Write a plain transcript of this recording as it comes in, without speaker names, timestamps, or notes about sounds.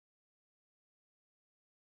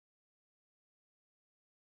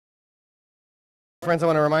Friends, I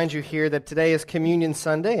want to remind you here that today is Communion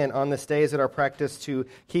Sunday, and on this day is it our practice to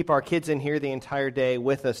keep our kids in here the entire day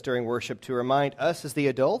with us during worship to remind us as the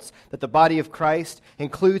adults that the body of Christ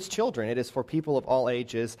includes children. It is for people of all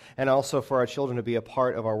ages and also for our children to be a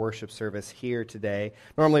part of our worship service here today.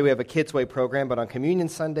 Normally we have a Kids Way program, but on Communion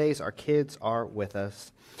Sundays, our kids are with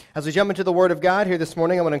us. As we jump into the Word of God here this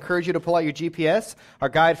morning, I want to encourage you to pull out your GPS, our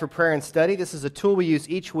guide for prayer and study. This is a tool we use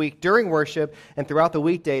each week during worship and throughout the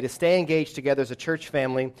weekday to stay engaged together as a church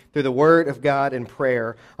family through the Word of God and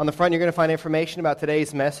prayer. On the front, you're going to find information about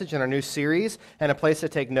today's message and our new series and a place to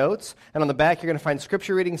take notes. And on the back, you're going to find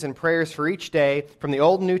scripture readings and prayers for each day from the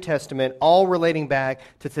Old and New Testament, all relating back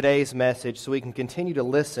to today's message so we can continue to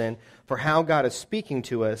listen for how God is speaking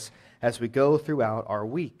to us as we go throughout our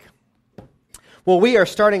week. Well, we are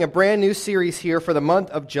starting a brand new series here for the month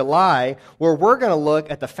of July where we're going to look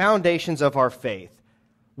at the foundations of our faith.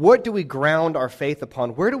 What do we ground our faith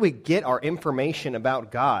upon? Where do we get our information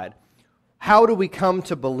about God? How do we come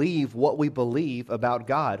to believe what we believe about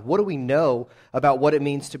God? What do we know about what it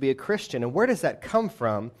means to be a Christian? And where does that come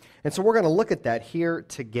from? And so we're going to look at that here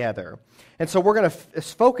together. And so we're going to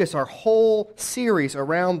focus our whole series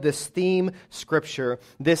around this theme scripture,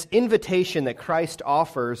 this invitation that Christ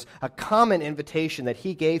offers, a common invitation that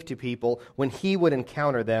he gave to people when he would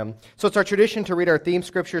encounter them. So it's our tradition to read our theme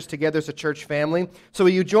scriptures together as a church family. So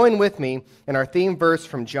will you join with me in our theme verse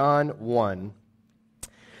from John 1?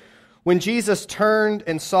 When Jesus turned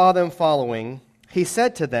and saw them following, he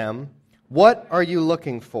said to them, "What are you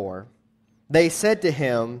looking for?" They said to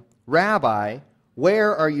him, "Rabbi,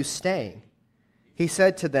 where are you staying?" He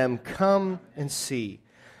said to them, "Come and see."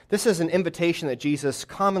 This is an invitation that Jesus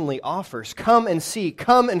commonly offers. Come and see,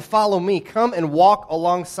 come and follow me, come and walk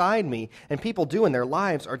alongside me. And people do, and their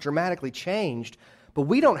lives are dramatically changed. But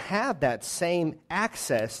we don't have that same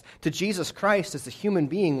access to Jesus Christ as a human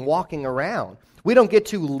being walking around. We don't get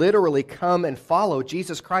to literally come and follow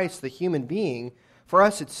Jesus Christ, the human being. For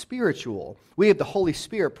us, it's spiritual. We have the Holy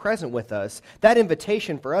Spirit present with us. That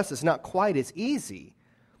invitation for us is not quite as easy.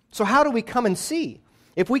 So how do we come and see?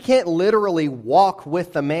 If we can't literally walk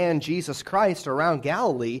with the man Jesus Christ around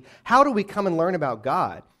Galilee, how do we come and learn about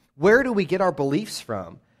God? Where do we get our beliefs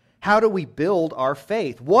from? How do we build our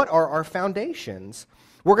faith? What are our foundations?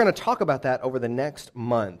 We're going to talk about that over the next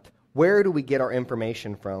month. Where do we get our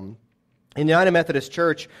information from? In the United Methodist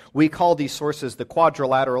Church, we call these sources the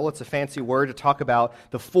quadrilateral. It's a fancy word to talk about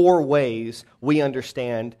the four ways we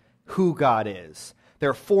understand who God is. There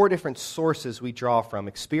are four different sources we draw from: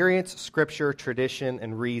 experience, scripture, tradition,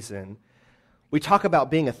 and reason. We talk about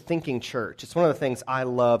being a thinking church. It's one of the things I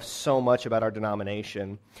love so much about our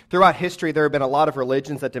denomination. Throughout history, there have been a lot of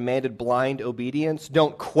religions that demanded blind obedience.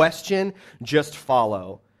 Don't question, just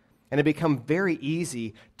follow. And it become very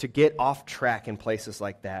easy to get off track in places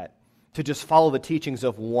like that, to just follow the teachings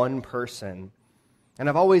of one person. And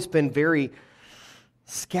I've always been very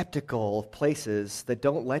skeptical of places that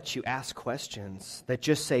don't let you ask questions, that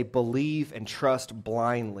just say believe and trust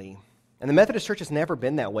blindly. And the Methodist Church has never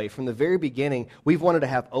been that way. From the very beginning, we've wanted to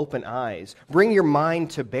have open eyes. Bring your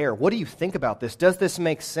mind to bear. What do you think about this? Does this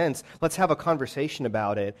make sense? Let's have a conversation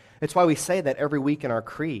about it. It's why we say that every week in our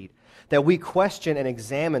creed, that we question and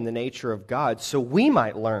examine the nature of God so we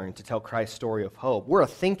might learn to tell Christ's story of hope. We're a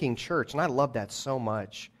thinking church, and I love that so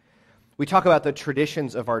much. We talk about the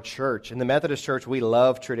traditions of our church. In the Methodist Church, we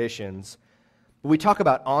love traditions. We talk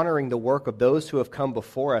about honoring the work of those who have come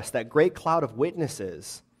before us, that great cloud of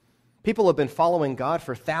witnesses. People have been following God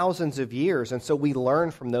for thousands of years, and so we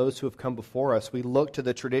learn from those who have come before us. We look to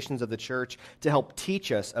the traditions of the church to help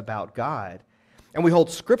teach us about God. And we hold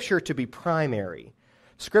Scripture to be primary.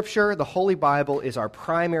 Scripture, the Holy Bible, is our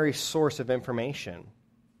primary source of information.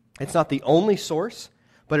 It's not the only source,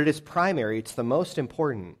 but it is primary. It's the most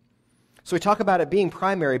important. So we talk about it being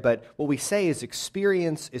primary, but what we say is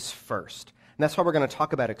experience is first. And that's why we're going to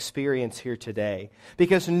talk about experience here today.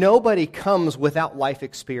 Because nobody comes without life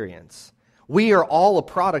experience. We are all a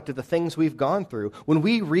product of the things we've gone through. When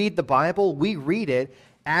we read the Bible, we read it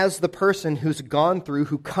as the person who's gone through,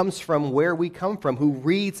 who comes from where we come from, who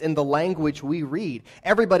reads in the language we read.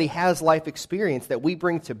 Everybody has life experience that we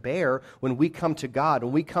bring to bear when we come to God,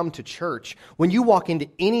 when we come to church. When you walk into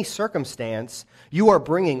any circumstance, you are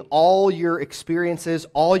bringing all your experiences,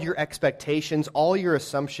 all your expectations, all your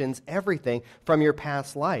assumptions, everything from your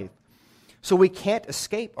past life. So we can't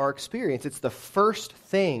escape our experience. It's the first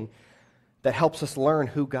thing that helps us learn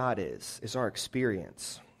who God is our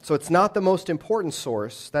experience. So it's not the most important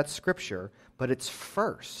source, that's Scripture, but it's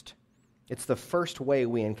first. It's the first way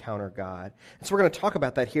we encounter God. And so we're going to talk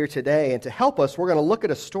about that here today. And to help us, we're going to look at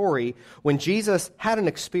a story when Jesus had an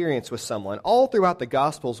experience with someone. All throughout the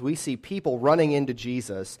Gospels, we see people running into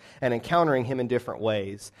Jesus and encountering him in different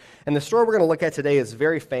ways. And the story we're going to look at today is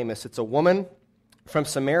very famous. It's a woman from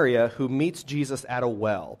Samaria who meets Jesus at a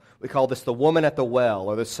well. We call this the woman at the well,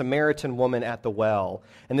 or the Samaritan woman at the well.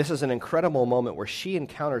 And this is an incredible moment where she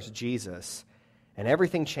encounters Jesus, and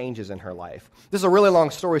everything changes in her life. This is a really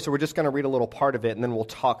long story, so we're just going to read a little part of it, and then we'll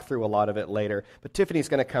talk through a lot of it later. But Tiffany's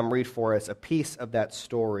going to come read for us a piece of that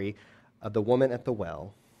story of the woman at the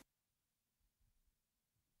well.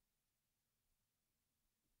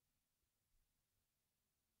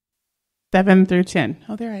 Seven through 10.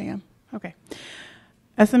 Oh, there I am. Okay.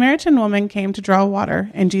 A Samaritan woman came to draw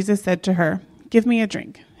water, and Jesus said to her, "Give me a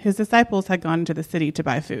drink." His disciples had gone into the city to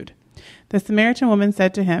buy food. The Samaritan woman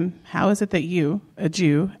said to him, "How is it that you, a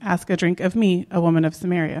Jew, ask a drink of me, a woman of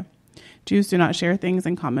Samaria? Jews do not share things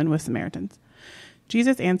in common with Samaritans."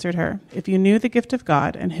 Jesus answered her, "If you knew the gift of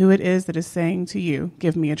God and who it is that is saying to you,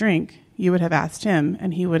 'Give me a drink,' you would have asked him,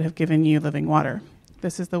 and he would have given you living water."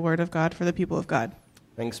 This is the word of God for the people of God.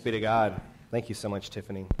 Thanks be to God. Thank you so much,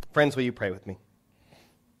 Tiffany. Friends, will you pray with me?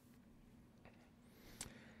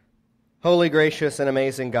 Holy, gracious, and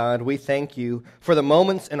amazing God, we thank you for the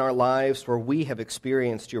moments in our lives where we have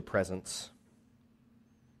experienced your presence.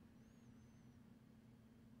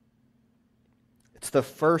 It's the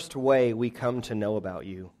first way we come to know about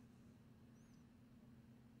you.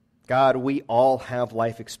 God, we all have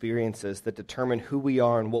life experiences that determine who we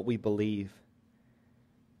are and what we believe,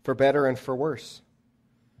 for better and for worse.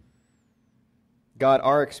 God,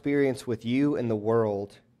 our experience with you and the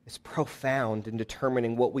world is profound in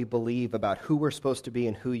determining what we believe about who we're supposed to be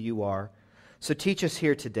and who you are. So teach us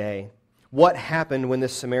here today what happened when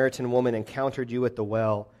this Samaritan woman encountered you at the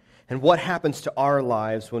well, and what happens to our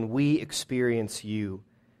lives when we experience you,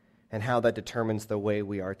 and how that determines the way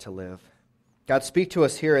we are to live. God, speak to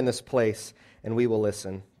us here in this place, and we will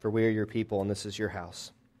listen, for we are your people, and this is your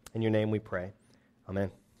house. In your name we pray. Amen.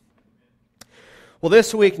 Well,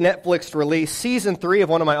 this week, Netflix released Season 3 of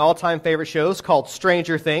one of my all-time favorite shows called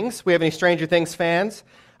Stranger Things. We have any Stranger Things fans?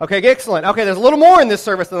 Okay, excellent. Okay, there's a little more in this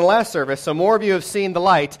service than the last service, so more of you have seen the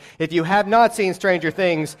light. If you have not seen Stranger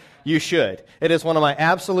Things, you should. It is one of my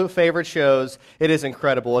absolute favorite shows. It is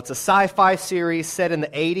incredible. It's a sci-fi series set in the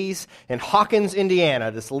 80s in Hawkins,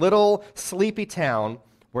 Indiana, this little sleepy town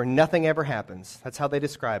where nothing ever happens. That's how they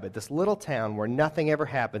describe it, this little town where nothing ever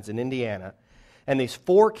happens in Indiana. And these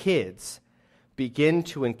 4 kids begin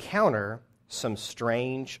to encounter some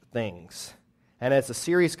strange things. And as the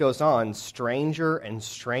series goes on, stranger and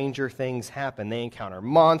stranger things happen. They encounter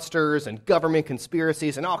monsters and government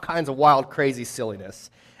conspiracies and all kinds of wild, crazy silliness.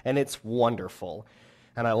 And it's wonderful.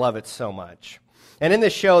 And I love it so much. And in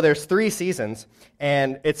this show, there's 3 seasons,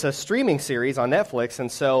 and it's a streaming series on Netflix,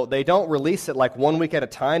 and so they don't release it like 1 week at a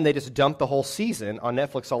time. They just dump the whole season on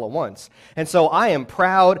Netflix all at once. And so I am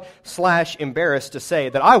proud/embarrassed to say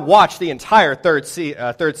that I watched the entire third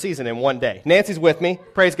season in one day. Nancy's with me.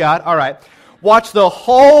 Praise God. All right. Watched the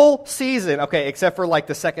whole season. Okay, except for like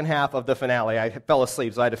the second half of the finale. I fell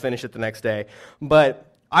asleep, so I had to finish it the next day. But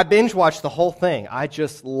I binge-watched the whole thing. I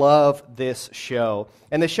just love this show.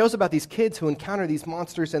 And the show's about these kids who encounter these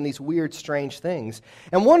monsters and these weird, strange things.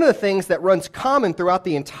 And one of the things that runs common throughout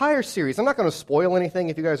the entire series, I'm not going to spoil anything.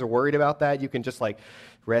 If you guys are worried about that, you can just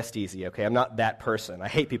rest easy, okay? I'm not that person. I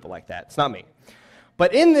hate people like that. It's not me.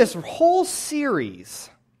 But in this whole series,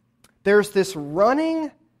 there's this running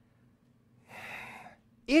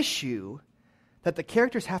issue that the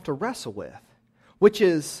characters have to wrestle with, which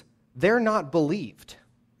is they're not believed.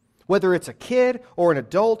 Whether it's a kid or an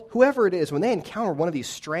adult, whoever it is, when they encounter one of these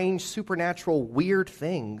strange, supernatural, weird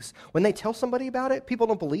things, when they tell somebody about it, people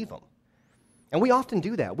don't believe them. And we often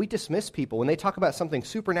do that. We dismiss people when they talk about something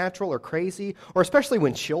supernatural or crazy, or especially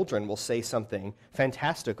when children will say something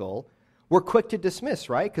fantastical. We're quick to dismiss,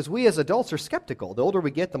 right? Because we as adults are skeptical. The older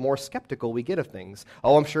we get, the more skeptical we get of things.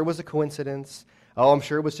 Oh, I'm sure it was a coincidence. Oh, I'm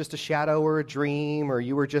sure it was just a shadow or a dream, or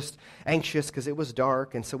you were just anxious because it was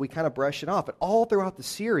dark, and so we kind of brush it off. But all throughout the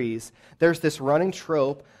series, there's this running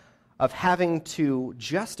trope of having to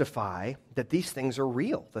justify that these things are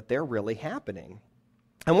real, that they're really happening.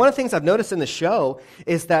 And one of the things I've noticed in the show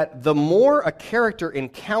is that the more a character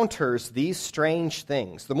encounters these strange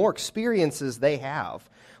things, the more experiences they have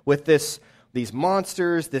with these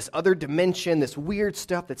monsters, this other dimension, this weird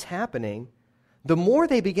stuff that's happening, the more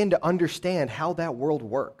they begin to understand how that world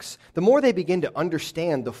works, the more they begin to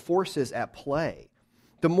understand the forces at play,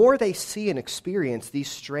 the more they see and experience these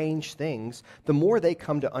strange things, the more they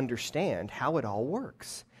come to understand how it all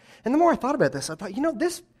works. And the more I thought about this, I thought,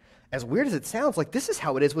 this as weird as it sounds, like this is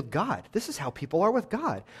how it is with God. This is how people are with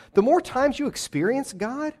God. The more times you experience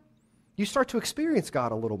God, you start to experience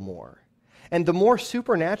God a little more. And the more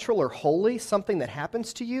supernatural or holy something that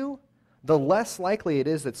happens to you, the less likely it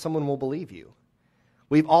is that someone will believe you.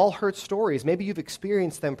 We've all heard stories, maybe you've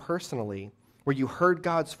experienced them personally, where you heard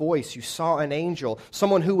God's voice, you saw an angel,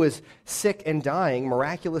 someone who was sick and dying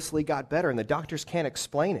miraculously got better, and the doctors can't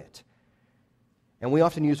explain it. And we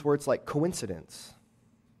often use words like coincidence,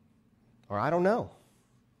 or I don't know.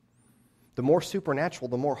 The more supernatural,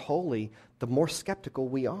 the more holy, the more skeptical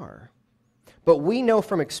we are. But we know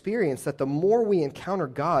from experience that the more we encounter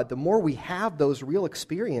God, the more we have those real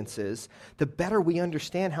experiences, the better we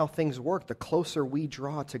understand how things work, the closer we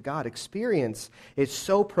draw to God. Experience is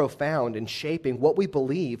so profound in shaping what we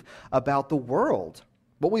believe about the world,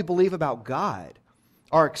 what we believe about God.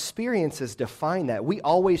 Our experiences define that. We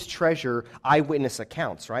always treasure eyewitness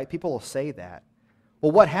accounts, right? People will say that.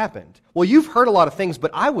 Well, what happened? Well, you've heard a lot of things,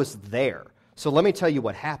 but I was there. So let me tell you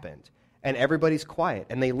what happened. And everybody's quiet,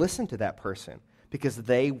 and they listen to that person because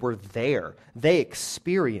they were there. They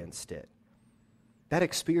experienced it. That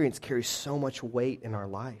experience carries so much weight in our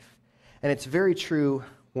life. And it's very true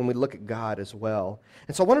when we look at God as well.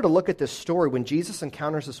 And so I wanted to look at this story when Jesus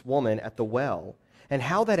encounters this woman at the well and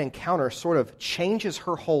how that encounter sort of changes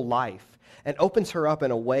her whole life and opens her up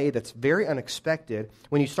in a way that's very unexpected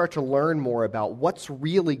when you start to learn more about what's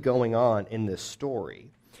really going on in this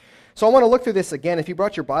story. So I want to look through this again. If you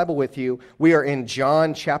brought your Bible with you, we are in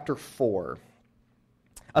John chapter 4.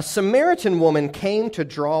 A Samaritan woman came to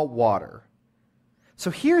draw water. So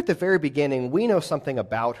here at the very beginning, we know something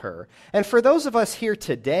about her. And for those of us here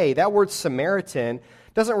today, that word Samaritan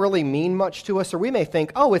doesn't really mean much to us, or we may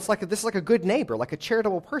think, oh, this is like a good neighbor, like a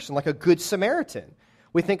charitable person, like a good Samaritan.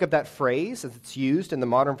 We think of that phrase as it's used in the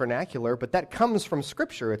modern vernacular, but that comes from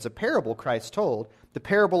Scripture. It's a parable Christ told, the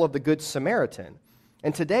parable of the Good Samaritan.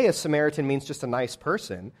 And today a Samaritan means just a nice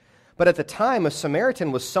person, but at the time a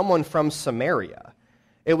Samaritan was someone from Samaria.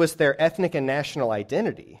 It was their ethnic and national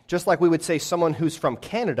identity. Just like we would say someone who's from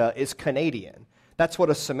Canada is Canadian. That's what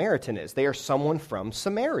a Samaritan is. They are someone from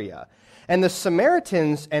Samaria. And the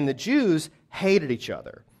Samaritans and the Jews hated each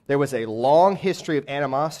other. There was a long history of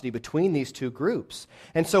animosity between these two groups.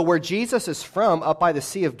 And so where Jesus is from, up by the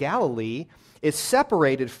Sea of Galilee, is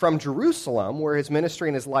separated from Jerusalem, where his ministry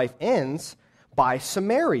and his life ends, by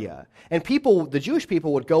Samaria. And the Jewish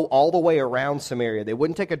people would go all the way around Samaria. They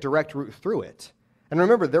wouldn't take a direct route through it. And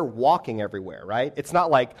remember, they're walking everywhere, right? It's not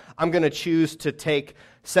like I'm going to choose to take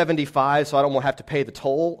 75 so I don't have to pay the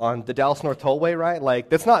toll on the Dallas North Tollway, right? Like,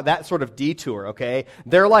 that's not that sort of detour, okay?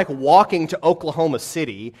 They're like walking to Oklahoma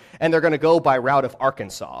City, and they're going to go by route of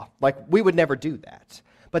Arkansas. Like, we would never do that.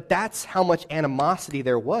 But that's how much animosity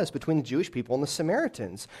there was between the Jewish people and the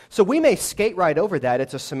Samaritans. So we may skate right over that.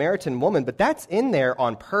 It's a Samaritan woman, but that's in there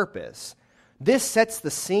on purpose. This sets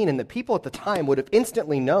the scene, and the people at the time would have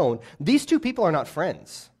instantly known these two people are not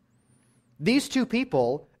friends. These two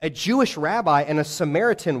people, a Jewish rabbi and a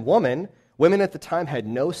Samaritan woman, women at the time had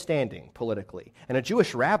no standing politically, and a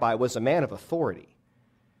Jewish rabbi was a man of authority.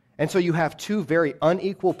 And so you have two very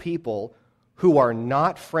unequal people who are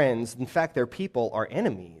not friends. In fact, their people are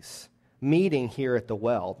enemies, meeting here at the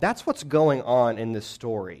well. That's what's going on in this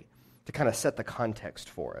story to kind of set the context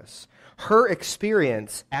for us. Her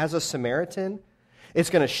experience as a Samaritan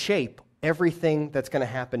is going to shape everything that's going to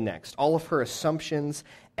happen next. All of her assumptions,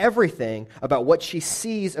 everything about what she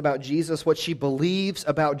sees about Jesus, what she believes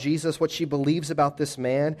about Jesus, what she believes about this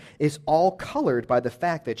man is all colored by the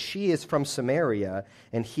fact that she is from Samaria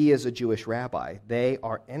and he is a Jewish rabbi. They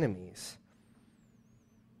are enemies.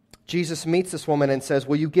 Jesus meets this woman and says,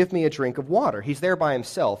 "Will you give me a drink of water?" He's there by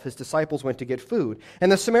himself. His disciples went to get food. And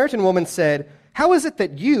the Samaritan woman said, "How is it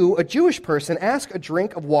that you, a Jewish person, ask a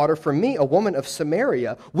drink of water from me, a woman of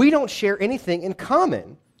Samaria? We don't share anything in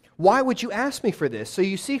common. Why would you ask me for this?" So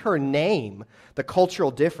you see her name the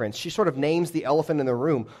cultural difference. She sort of names the elephant in the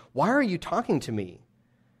room. Why are you talking to me?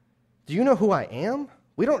 Do you know who I am?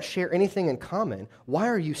 We don't share anything in common. Why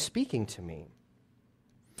are you speaking to me?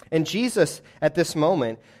 And Jesus, at this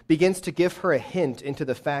moment, begins to give her a hint into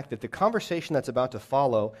the fact that the conversation that's about to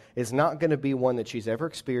follow is not going to be one that she's ever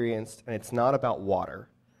experienced, and it's not about water.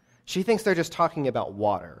 She thinks they're just talking about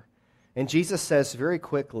water. And Jesus says very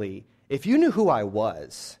quickly, if you knew who I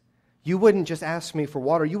was, you wouldn't just ask me for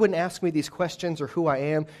water. You wouldn't ask me these questions or who I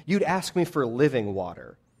am. You'd ask me for living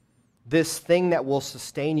water, this thing that will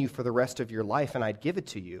sustain you for the rest of your life, and I'd give it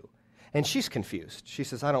to you. And she's confused. She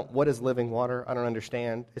says, what is living water? I don't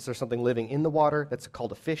understand. Is there something living in the water? That's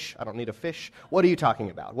called a fish. I don't need a fish. What are you talking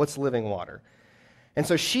about? What's living water? And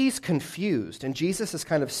so she's confused, and Jesus is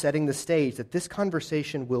kind of setting the stage that this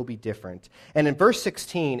conversation will be different. And in verse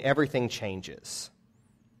 16, everything changes.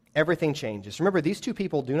 Everything changes. Remember, these two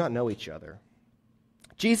people do not know each other.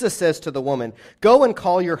 Jesus says to the woman, "Go and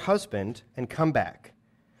call your husband and come back."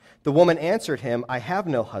 The woman answered him, "I have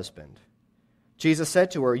no husband." Jesus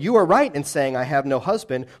said to her, "You are right in saying, 'I have no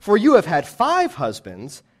husband,' for you have had 5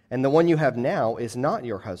 husbands, and the one you have now is not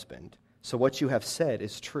your husband. So what you have said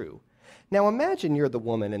is true." Now imagine you're the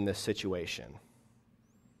woman in this situation.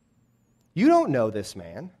 You don't know this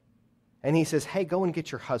man, and he says, "Hey, go and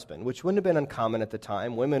get your husband," which wouldn't have been uncommon at the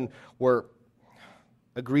time. Women were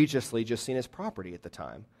egregiously just seen as property at the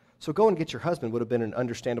time. So go and get your husband would have been an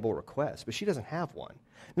understandable request, but she doesn't have one.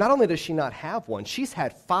 Not only does she not have one, she's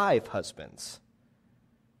had 5 husbands.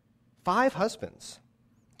 5 husbands.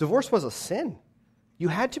 Divorce was a sin. You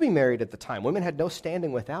had to be married at the time. Women had no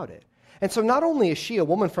standing without it. And so not only is she a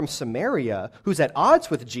woman from Samaria who's at odds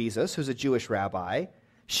with Jesus, who's a Jewish rabbi,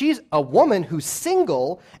 she's a woman who's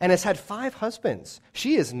single and has had 5 husbands.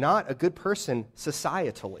 She is not a good person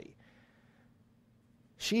societally.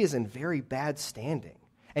 She is in very bad standing.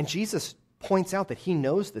 And Jesus points out that he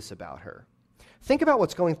knows this about her. Think about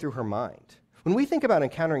what's going through her mind. When we think about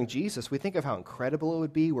encountering Jesus, we think of how incredible it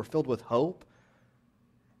would be. We're filled with hope.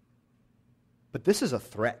 But this is a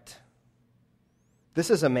threat. This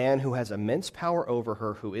is a man who has immense power over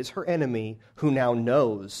her, who is her enemy, who now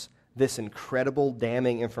knows this incredible,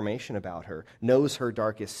 damning information about her, knows her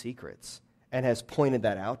darkest secrets, and has pointed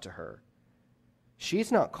that out to her. She's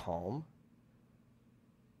not calm.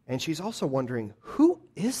 And she's also wondering, who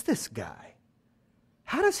is this guy?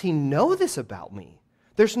 How does he know this about me?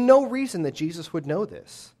 There's no reason that Jesus would know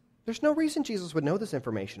this. There's no reason Jesus would know this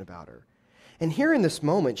information about her. And here in this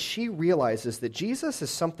moment, she realizes that Jesus is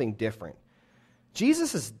something different.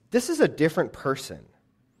 This is a different person.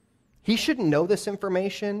 He shouldn't know this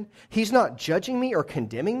information. He's not judging me or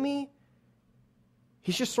condemning me.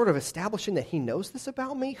 He's just sort of establishing that he knows this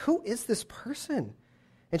about me. Who is this person?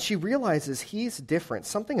 And she realizes he's different.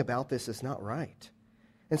 Something about this is not right.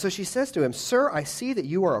 And so she says to him, "Sir, I see that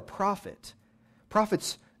you are a prophet."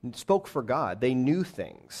 Prophets spoke for God. They knew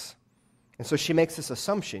things. And so she makes this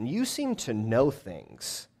assumption. You seem to know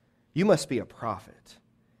things. You must be a prophet.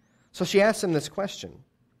 So she asks him this question.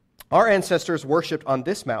 Our ancestors worshipped on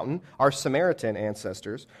this mountain, our Samaritan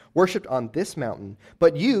ancestors worshipped on this mountain,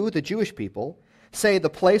 but you, the Jewish people, say the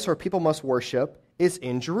place where people must worship is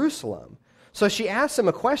in Jerusalem. So she asks him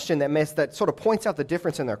a question that sort of points out the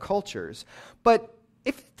difference in their cultures. But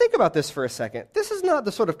if you think about this for a second, this is not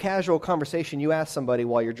the sort of casual conversation you ask somebody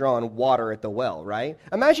while you're drawing water at the well, right?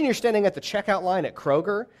 Imagine you're standing at the checkout line at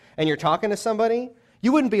Kroger and you're talking to somebody.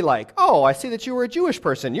 You wouldn't be like, "Oh, I see that you were a Jewish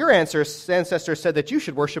person. Your ancestors said that you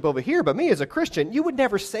should worship over here, but me as a Christian," you would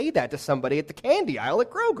never say that to somebody at the candy aisle at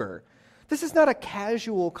Kroger. This is not a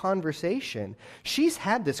casual conversation. She's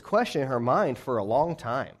had this question in her mind for a long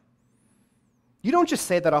time. You don't just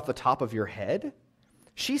say that off the top of your head.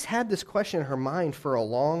 She's had this question in her mind for a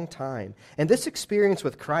long time. And this experience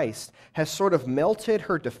with Christ has sort of melted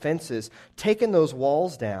her defenses, taken those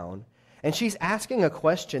walls down, and she's asking a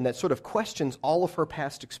question that sort of questions all of her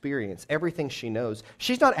past experience, everything she knows.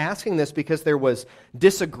 She's not asking this because there was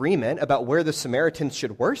disagreement about where the Samaritans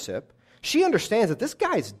should worship. She understands that this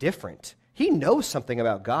guy's different. He knows something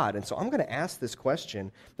about God, and so I'm going to ask this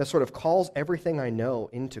question that sort of calls everything I know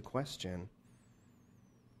into question.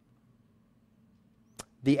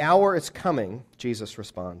 "The hour is coming," Jesus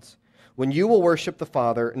responds, "when you will worship the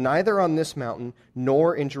Father neither on this mountain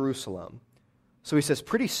nor in Jerusalem." So he says,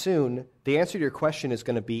 pretty soon, the answer to your question is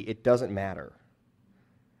going to be, it doesn't matter.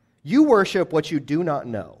 You worship what you do not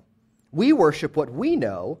know. We worship what we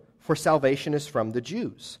know, for salvation is from the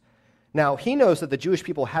Jews. Now, he knows that the Jewish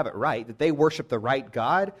people have it right, that they worship the right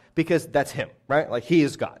God, because that's him, right? Like, he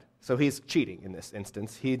is God. So he's cheating in this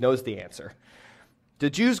instance. He knows the answer. The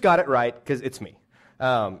Jews got it right, because it's me.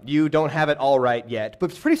 You don't have it all right yet,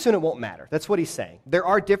 but pretty soon it won't matter. That's what he's saying. There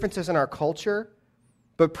are differences in our culture,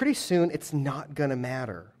 but pretty soon it's not going to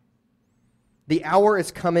matter. The hour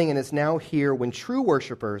is coming and is now here when true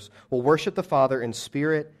worshipers will worship the Father in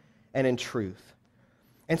spirit and in truth.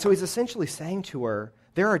 And so he's essentially saying to her,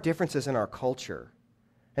 there are differences in our culture.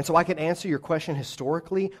 And so I can answer your question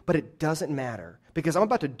historically, but it doesn't matter because I'm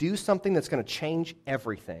about to do something that's going to change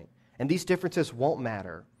everything. And these differences won't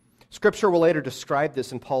matter. Scripture will later describe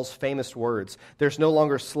this in Paul's famous words. There's no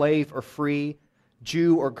longer slave or free,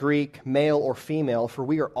 Jew or Greek, male or female, for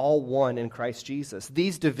we are all one in Christ Jesus.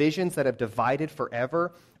 These divisions that have divided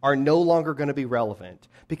forever are no longer going to be relevant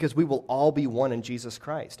because we will all be one in Jesus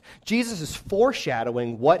Christ. Jesus is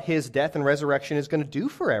foreshadowing what his death and resurrection is going to do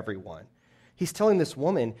for everyone. He's telling this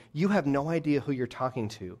woman, you have no idea who you're talking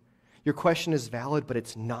to. Your question is valid, but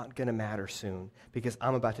it's not going to matter soon because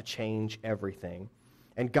I'm about to change everything.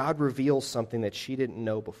 And God reveals something that she didn't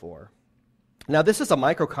know before. Now, this is a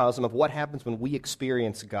microcosm of what happens when we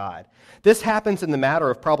experience God. This happens in the matter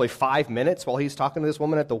of probably 5 minutes while he's talking to this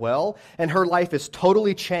woman at the well, and her life is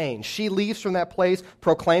totally changed. She leaves from that place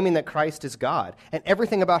proclaiming that Christ is God, and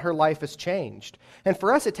everything about her life has changed. And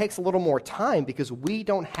for us, it takes a little more time because we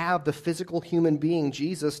don't have the physical human being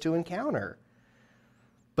Jesus to encounter.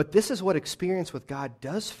 But this is what experience with God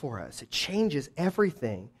does for us. It changes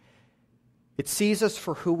everything. It sees us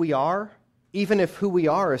for who we are, even if who we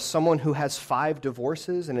are is someone who has 5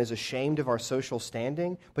 divorces and is ashamed of our social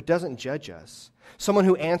standing, but doesn't judge us. Someone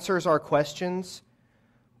who answers our questions,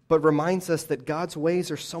 but reminds us that God's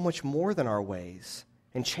ways are so much more than our ways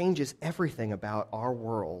and changes everything about our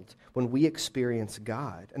world when we experience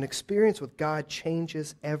God. An experience with God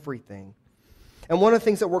changes everything. And one of the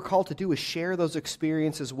things that we're called to do is share those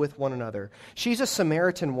experiences with one another. She's a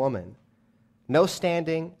Samaritan woman. No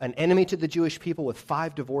standing, an enemy to the Jewish people with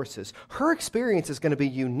 5 divorces. Her experience is going to be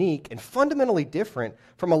unique and fundamentally different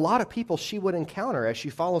from a lot of people she would encounter as she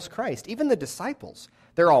follows Christ. Even the disciples.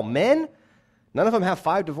 They're all men. None of them have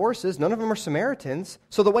 5 divorces. None of them are Samaritans.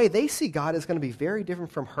 So the way they see God is going to be very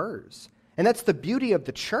different from hers. And that's the beauty of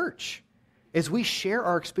the church, is we share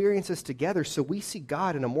our experiences together so we see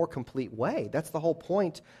God in a more complete way. That's the whole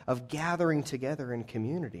point of gathering together in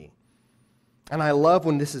community. And I love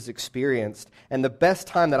when this is experienced. And the best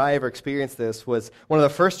time that I ever experienced this was one of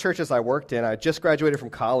the first churches I worked in. I just graduated from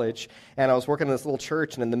college, and I was working in this little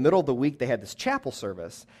church, and in the middle of the week, they had this chapel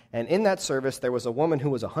service. And in that service, there was a woman who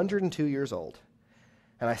was 102 years old.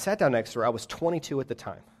 And I sat down next to her. I was 22 at the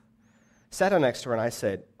time. Sat down next to her, and I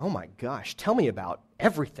said, oh my gosh, tell me about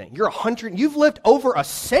everything. You're 100, you've lived over a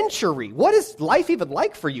century. What is life even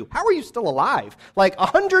like for you? How are you still alive? Like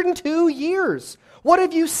 102 years. What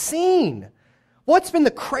have you seen? What's been the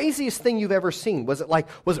craziest thing you've ever seen? Was it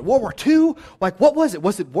World War II? Like, what was it?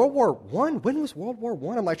 Was it World War I? When was World War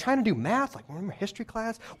I? I'm like trying to do math, like remember history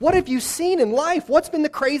class? What have you seen in life? What's been the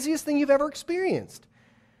craziest thing you've ever experienced?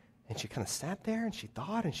 And she kind of sat there and she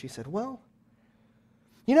thought and she said, well,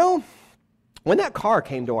 you know, when that car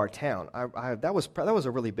came to our town, that was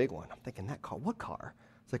a really big one. I'm thinking, that car, what car?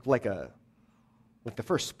 It's like the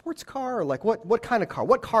first sports car, or like what kind of car?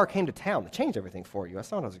 What car came to town that changed everything for you?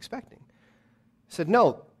 That's not what I was expecting. I said,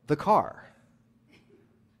 no, the car.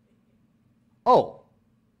 Oh,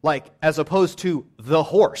 like as opposed to the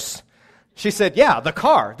horse. She said, yeah, the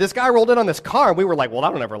car. This guy rolled in on this car, and we were like, well,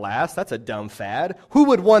 that'll never last. That's a dumb fad. Who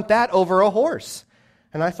would want that over a horse?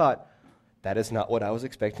 And I thought, that is not what I was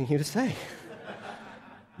expecting you to say.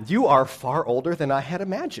 You are far older than I had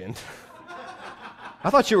imagined. I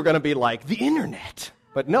thought you were going to be like, the internet.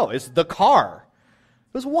 But no, it's the car.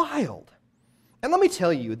 It was wild. And let me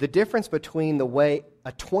tell you, the difference between the way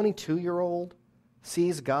a 22-year-old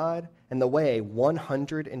sees God and the way a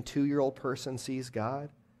 102-year-old person sees God,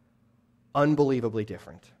 unbelievably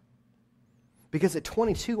different. Because at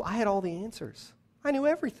 22, I had all the answers. I knew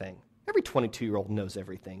everything. Every 22-year-old knows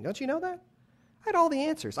everything. Don't you know that? I had all the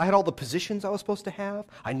answers. I had all the positions I was supposed to have.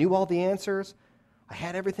 I knew all the answers. I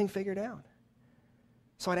had everything figured out.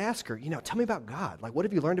 So I'd ask her, tell me about God. Like, what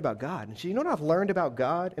have you learned about God? And she, you know what I've learned about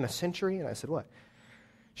God in a century? And I said, what?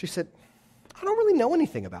 She said, I don't really know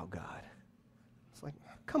anything about God. It's like,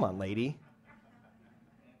 come on, lady.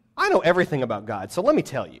 I know everything about God, so let me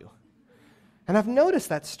tell you. And I've noticed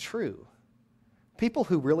that's true. People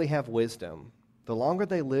who really have wisdom, the longer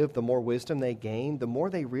they live, the more wisdom they gain, the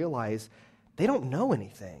more they realize they don't know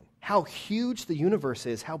anything. How huge the universe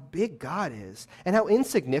is, how big God is, and how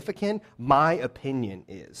insignificant my opinion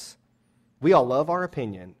is. We all love our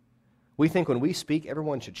opinion. We think when we speak,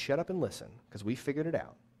 everyone should shut up and listen because we figured it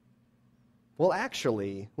out. Well,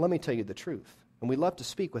 actually, let me tell you the truth. And we love to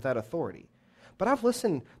speak without authority. But I've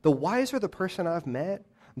listened, the wiser the person I've met,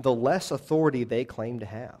 the less authority they claim to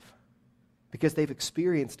have because they've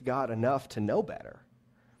experienced God enough to know better.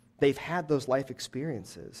 They've had those life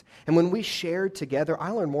experiences. And when we shared together,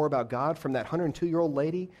 I learned more about God from that 102-year-old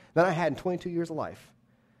lady than I had in 22 years of life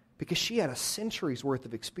because she had a century's worth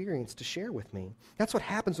of experience to share with me. That's what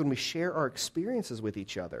happens when we share our experiences with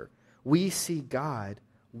each other. We see God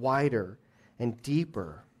wider and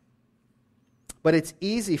deeper. But it's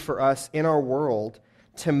easy for us in our world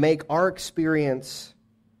to make our experience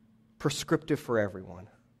prescriptive for everyone.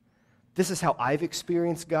 This is how I've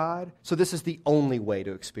experienced God, so this is the only way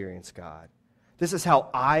to experience God. This is how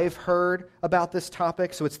I've heard about this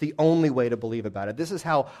topic, so it's the only way to believe about it. This is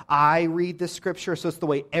how I read this scripture, so it's the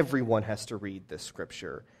way everyone has to read this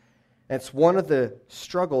scripture. And it's one of the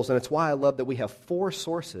struggles, and it's why I love that we have 4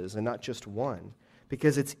 sources and not just one,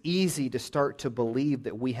 because it's easy to start to believe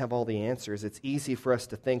that we have all the answers. It's easy for us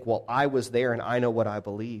to think, well, I was there and I know what I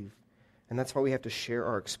believe. And that's why we have to share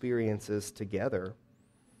our experiences together.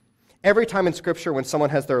 Every time in Scripture when someone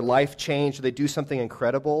has their life changed, or they do something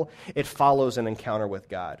incredible, it follows an encounter with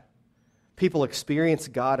God. People experience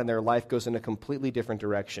God and their life goes in a completely different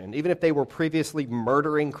direction. Even if they were previously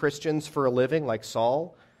murdering Christians for a living, like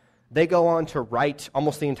Saul, they go on to write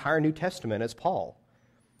almost the entire New Testament as Paul.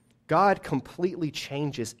 God completely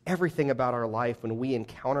changes everything about our life when we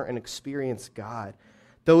encounter and experience God.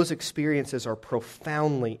 Those experiences are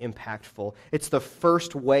profoundly impactful. It's the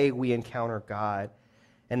first way we encounter God,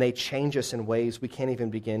 and they change us in ways we can't even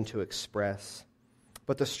begin to express.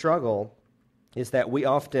 But the struggle is that we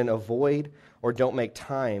often avoid or don't make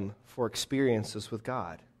time for experiences with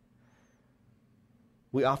God.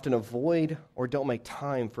 We often avoid or don't make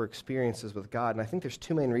time for experiences with God, and I think there's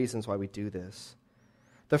 2 main reasons why we do this.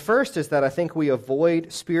 The first is that I think we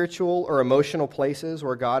avoid spiritual or emotional places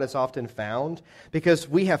where God is often found because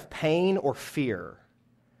we have pain or fear.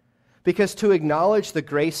 Because to acknowledge the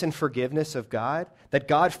grace and forgiveness of God, that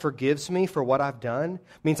God forgives me for what I've done,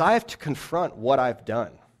 means I have to confront what I've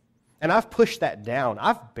done. And I've pushed that down.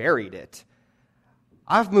 I've buried it.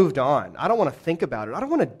 I've moved on. I don't want to think about it. I don't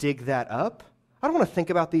want to dig that up. I don't want to think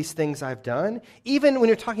about these things I've done. Even when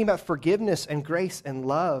you're talking about forgiveness and grace and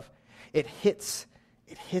love, it hits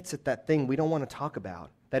at that thing we don't want to talk about,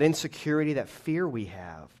 that insecurity, that fear we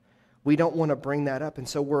have. We don't want to bring that up, and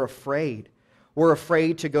so we're afraid. We're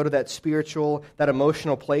afraid to go to that spiritual, that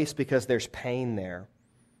emotional place because there's pain there.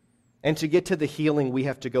 And to get to the healing, we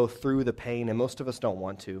have to go through the pain, and most of us don't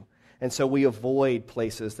want to. And so we avoid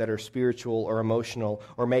places that are spiritual or emotional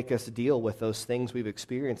or make us deal with those things we've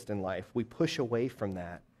experienced in life. We push away from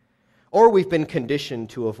that. Or we've been conditioned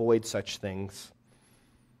to avoid such things.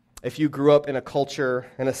 If you grew up in a culture,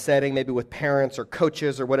 in a setting, maybe with parents or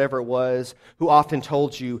coaches or whatever it was, who often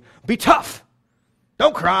told you, be tough,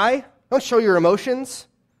 don't cry, don't show your emotions,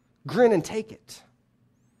 grin and take it.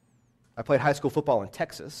 I played high school football in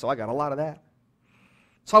Texas, so I got a lot of that.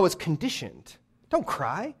 So I was conditioned. Don't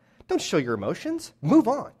cry. Don't show your emotions. Move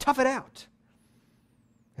on. Tough it out.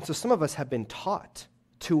 And so some of us have been taught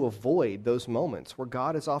to avoid those moments where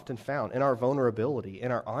God is often found in our vulnerability,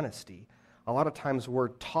 in our honesty. A lot of times we're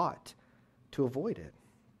taught to avoid it.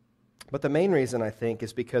 But the main reason, I think,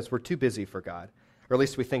 is because we're too busy for God, or at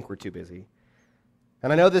least we think we're too busy.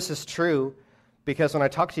 And I know this is true because when I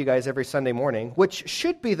talk to you guys every Sunday morning, which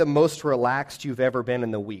should be the most relaxed you've ever been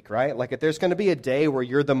in the week, right? Like if there's going to be a day where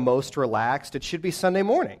you're the most relaxed, it should be Sunday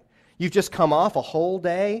morning. You've just come off a whole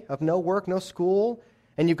day of no work, no school,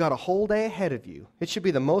 and you've got a whole day ahead of you. It should be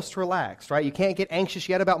the most relaxed, right? You can't get anxious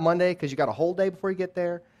yet about Monday because you got a whole day before you get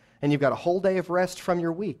there, and you've got a whole day of rest from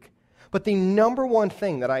your week. But the number one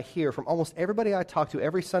thing that I hear from almost everybody I talk to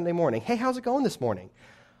every Sunday morning, hey, how's it going this morning?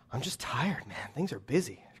 I'm just tired, man. Things are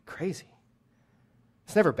busy. It's crazy.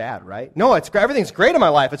 It's never bad, right? No, everything's great in my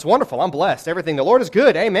life. It's wonderful. I'm blessed. Everything, the Lord is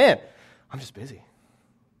good. Amen. I'm just busy.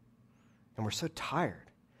 And we're so tired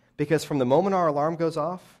because from the moment our alarm goes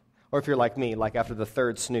off, or if you're like me, like after the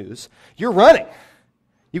 3rd snooze, you're running.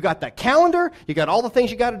 You got that calendar. You got all the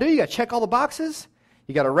things you got to do. You got to check all the boxes.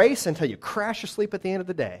 You got to race until you crash asleep at the end of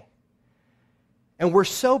the day. And we're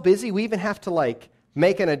so busy, we even have to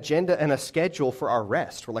make an agenda and a schedule for our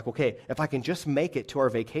rest. We're like, okay, if I can just make it to our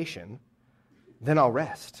vacation, then I'll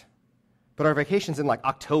rest. But our vacation's in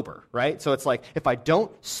October, right? So it's like, if I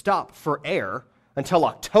don't stop for air until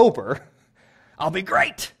October, I'll be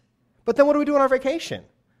great. But then what do we do on our vacation?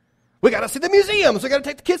 We got to see the museums. We got to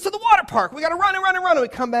take the kids to the water park. We got to run and run and run. And we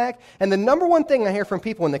come back. And the number one thing I hear from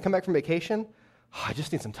people when they come back from vacation, oh, I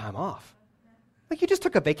just need some time off. Like, you just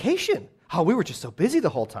took a vacation. Oh, we were just so busy the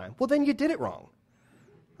whole time. Well, then you did it wrong.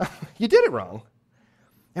 You did it wrong.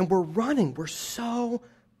 And we're running. We're so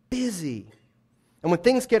busy. And when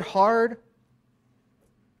things get hard,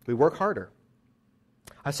 we work harder.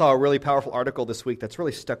 I saw a really powerful article this week that's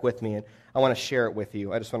really stuck with me, and I want to share it with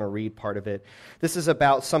you. I just want to read part of it. This is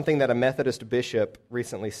about something that a Methodist bishop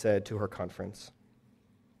recently said to her conference.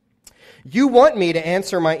 You want me to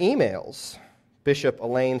answer my emails, Bishop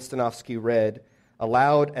Elaine Stanovsky read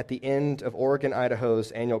aloud at the end of Oregon,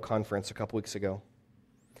 Idaho's annual conference a couple weeks ago.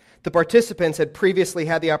 The participants had previously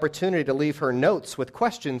had the opportunity to leave her notes with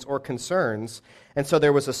questions or concerns, and so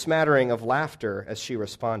there was a smattering of laughter as she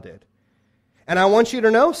responded. And I want you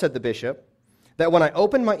to know, said the bishop, that when I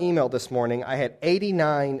opened my email this morning, I had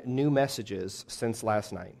 89 new messages since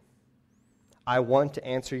last night. I want to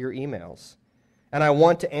answer your emails, and I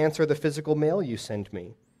want to answer the physical mail you send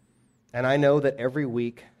me. And I know that every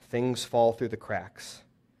week things fall through the cracks.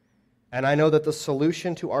 And I know that the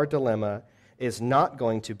solution to our dilemma is not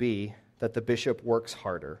going to be that the bishop works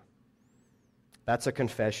harder. That's a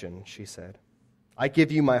confession, she said. I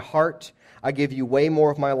give you my heart. I give you way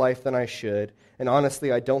more of my life than I should. And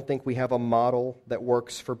honestly, I don't think we have a model that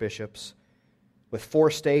works for bishops with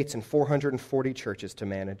 4 states and 440 churches to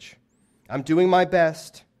manage. I'm doing my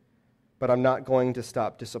best, but I'm not going to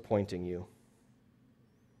stop disappointing you.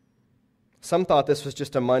 Some thought this was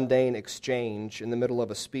just a mundane exchange in the middle of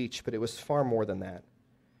a speech, but it was far more than that.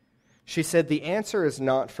 She said, the answer is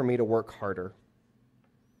not for me to work harder.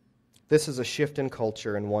 This is a shift in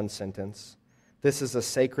culture in one sentence. This is a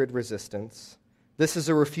sacred resistance. This is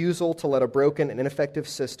a refusal to let a broken and ineffective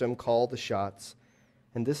system call the shots.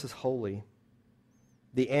 And this is holy.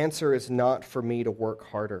 The answer is not for me to work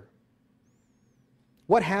harder.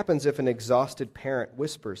 What happens if an exhausted parent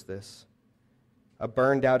whispers this? A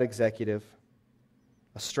burned-out executive,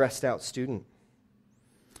 a stressed-out student.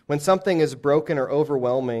 When something is broken or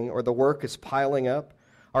overwhelming or the work is piling up,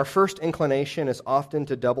 our first inclination is often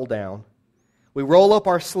to double down. We roll up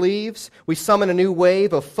our sleeves, we summon a new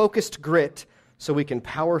wave of focused grit so we can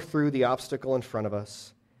power through the obstacle in front of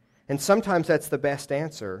us. And sometimes that's the best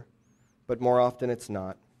answer, but more often it's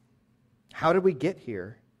not. How did we get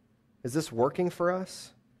here? Is this working for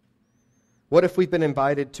us? What if we've been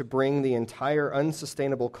invited to bring the entire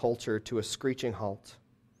unsustainable culture to a screeching halt?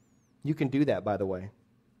 You can do that, by the way.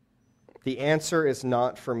 The answer is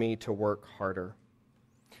not for me to work harder.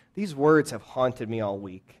 These words have haunted me all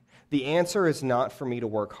week. The answer is not for me to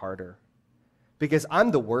work harder. Because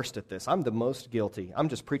I'm the worst at this. I'm the most guilty. I'm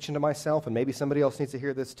just preaching to myself, and maybe somebody else needs to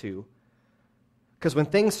hear this too. Because when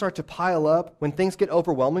things start to pile up, when things get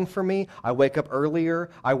overwhelming for me, I wake up earlier,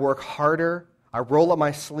 I work harder, I roll up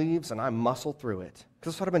my sleeves, and I muscle through it.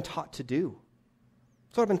 Because that's what I've been taught to do.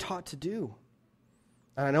 That's what I've been taught to do.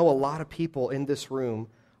 And I know a lot of people in this room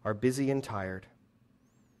are busy and tired.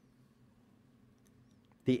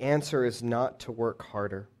 The answer is not to work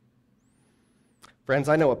harder. Friends,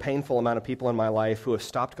 I know a painful amount of people in my life who have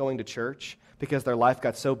stopped going to church because their life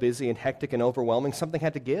got so busy and hectic and overwhelming, something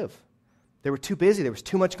had to give. They were too busy. There was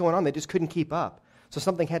too much going on. They just couldn't keep up. So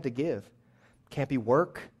something had to give. Can't be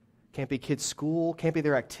work. Can't be kids' school. Can't be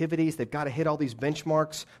their activities. They've got to hit all these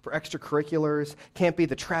benchmarks for extracurriculars. Can't be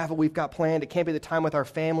the travel we've got planned. It can't be the time with our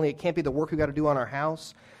family. It can't be the work we've got to do on our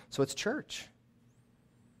house. So it's church.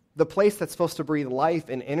 The place that's supposed to breathe life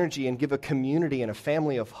and energy and give a community and a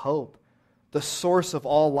family of hope. The source of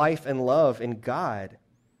all life and love in God.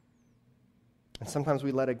 And sometimes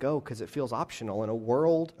we let it go because it feels optional in a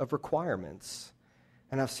world of requirements.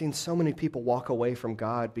 And I've seen so many people walk away from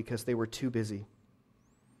God because they were too busy.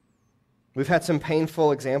 We've had some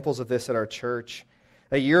painful examples of this at our church.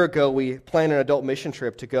 A year ago, we planned an adult mission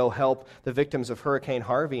trip to go help the victims of Hurricane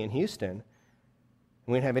Harvey in Houston.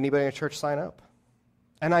 We didn't have anybody in our church sign up.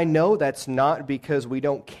 And I know that's not because we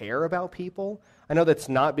don't care about people. I know that's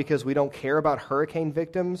not because we don't care about hurricane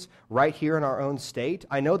victims right here in our own state.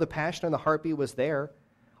 I know the passion and the heartbeat was there.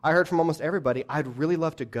 I heard from almost everybody, I'd really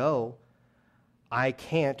love to go. I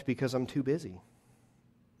can't because I'm too busy.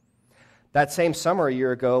 That same summer a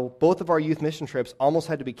year ago, both of our youth mission trips almost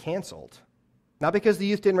had to be canceled. Not because the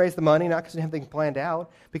youth didn't raise the money, not because we didn't have anything planned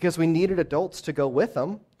out, because we needed adults to go with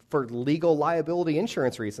them for legal liability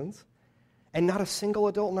insurance reasons. And not a single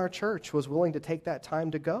adult in our church was willing to take that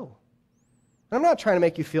time to go. And I'm not trying to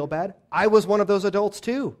make you feel bad. I was one of those adults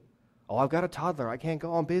too. Oh, I've got a toddler. I can't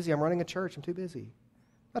go. I'm busy. I'm running a church. I'm too busy.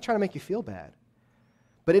 I'm not trying to make you feel bad.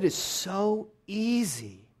 But it is so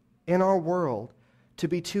easy in our world to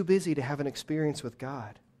be too busy to have an experience with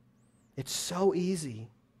God. It's so easy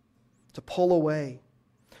to pull away.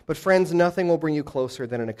 But friends, nothing will bring you closer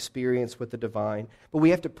than an experience with the divine. But we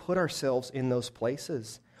have to put ourselves in those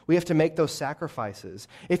places. We have to make those sacrifices.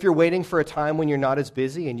 If you're waiting for a time when you're not as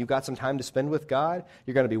busy and you've got some time to spend with God,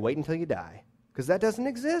 you're going to be waiting until you die. Because that doesn't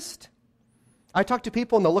exist. I talk to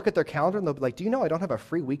people and they'll look at their calendar and they'll be like, do you know I don't have a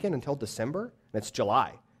free weekend until December? And it's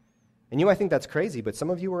July. And you might think that's crazy, but some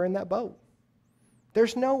of you are in that boat.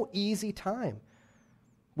 There's no easy time.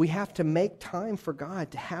 We have to make time for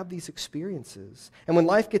God to have these experiences. And when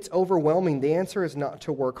life gets overwhelming, the answer is not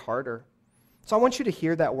to work harder. So I want you to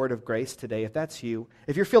hear that word of grace today, if that's you.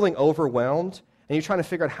 If you're feeling overwhelmed and you're trying to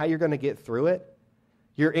figure out how you're going to get through it,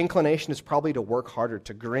 your inclination is probably to work harder,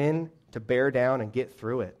 to grin, to bear down, and get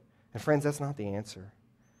through it. And friends, that's not the answer.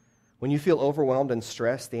 When you feel overwhelmed and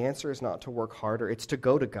stressed, the answer is not to work harder. It's to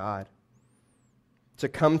go to God, to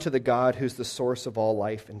come to the God who's the source of all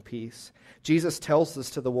life and peace. Jesus tells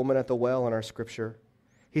this to the woman at the well in our scripture.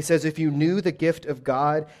 He says, if you knew the gift of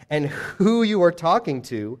God and who you are talking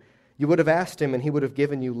to, You would have asked him, and he would have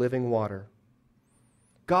given you living water.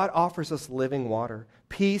 God offers us living water,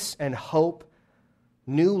 peace and hope,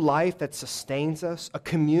 new life that sustains us, a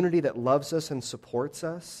community that loves us and supports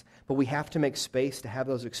us. But we have to make space to have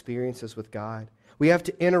those experiences with God. We have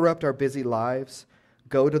to interrupt our busy lives,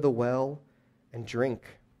 go to the well, and drink.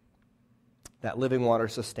 That living water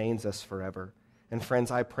sustains us forever. And friends,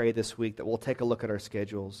 I pray this week that we'll take a look at our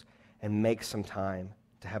schedules and make some time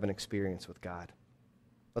to have an experience with God.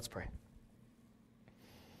 Let's pray.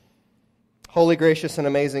 Holy, gracious, and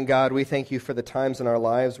amazing God, we thank you for the times in our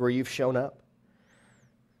lives where you've shown up.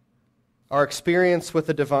 Our experience with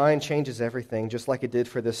the divine changes everything, just like it did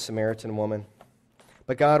for this Samaritan woman.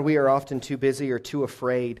 But God, we are often too busy or too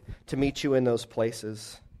afraid to meet you in those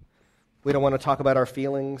places. We don't want to talk about our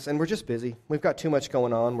feelings, and we're just busy. We've got too much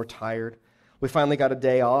going on. We're tired. We finally got a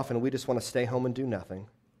day off, and we just want to stay home and do nothing.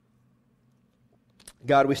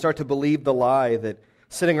 God, we start to believe the lie that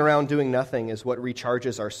sitting around doing nothing is what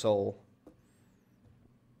recharges our soul.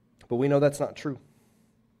 But we know that's not true.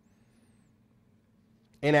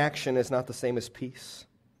 Inaction is not the same as peace.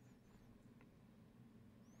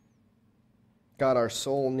 God, our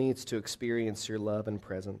soul needs to experience your love and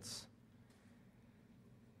presence.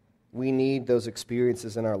 We need those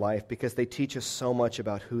experiences in our life because they teach us so much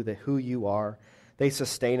about who you are. They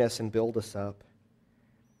sustain us and build us up.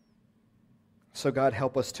 So God,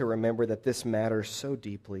 help us to remember that this matters so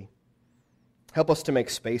deeply. Help us to make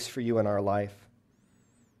space for you in our life,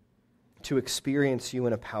 to experience you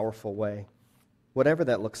in a powerful way, whatever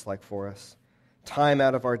that looks like for us. Time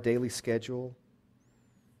out of our daily schedule,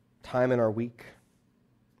 time in our week,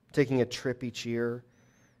 taking a trip each year,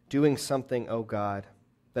 doing something, oh God,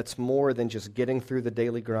 that's more than just getting through the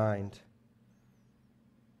daily grind.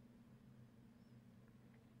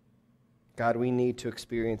 God, we need to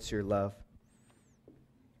experience your love.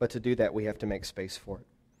 But to do that, we have to make space for it.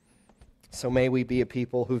 So may we be a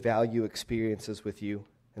people who value experiences with you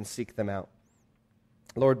and seek them out.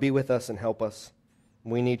 Lord, be with us and help us.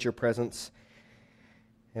 We need your presence,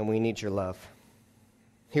 and we need your love.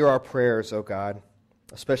 Hear our prayers, O God,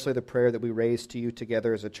 especially the prayer that we raise to you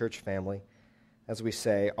together as a church family, as we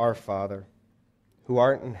say, Our Father, who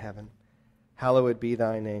art in heaven, hallowed be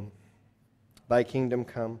thy name. Thy kingdom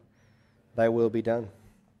come, thy will be done,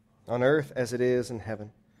 on earth as it is in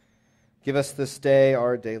heaven. Give us this day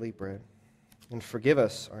our daily bread, and forgive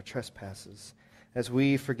us our trespasses, as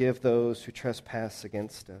we forgive those who trespass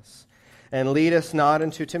against us. And lead us not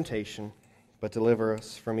into temptation, but deliver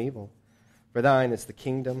us from evil. For thine is the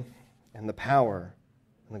kingdom, and the power,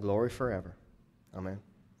 and the glory forever. Amen.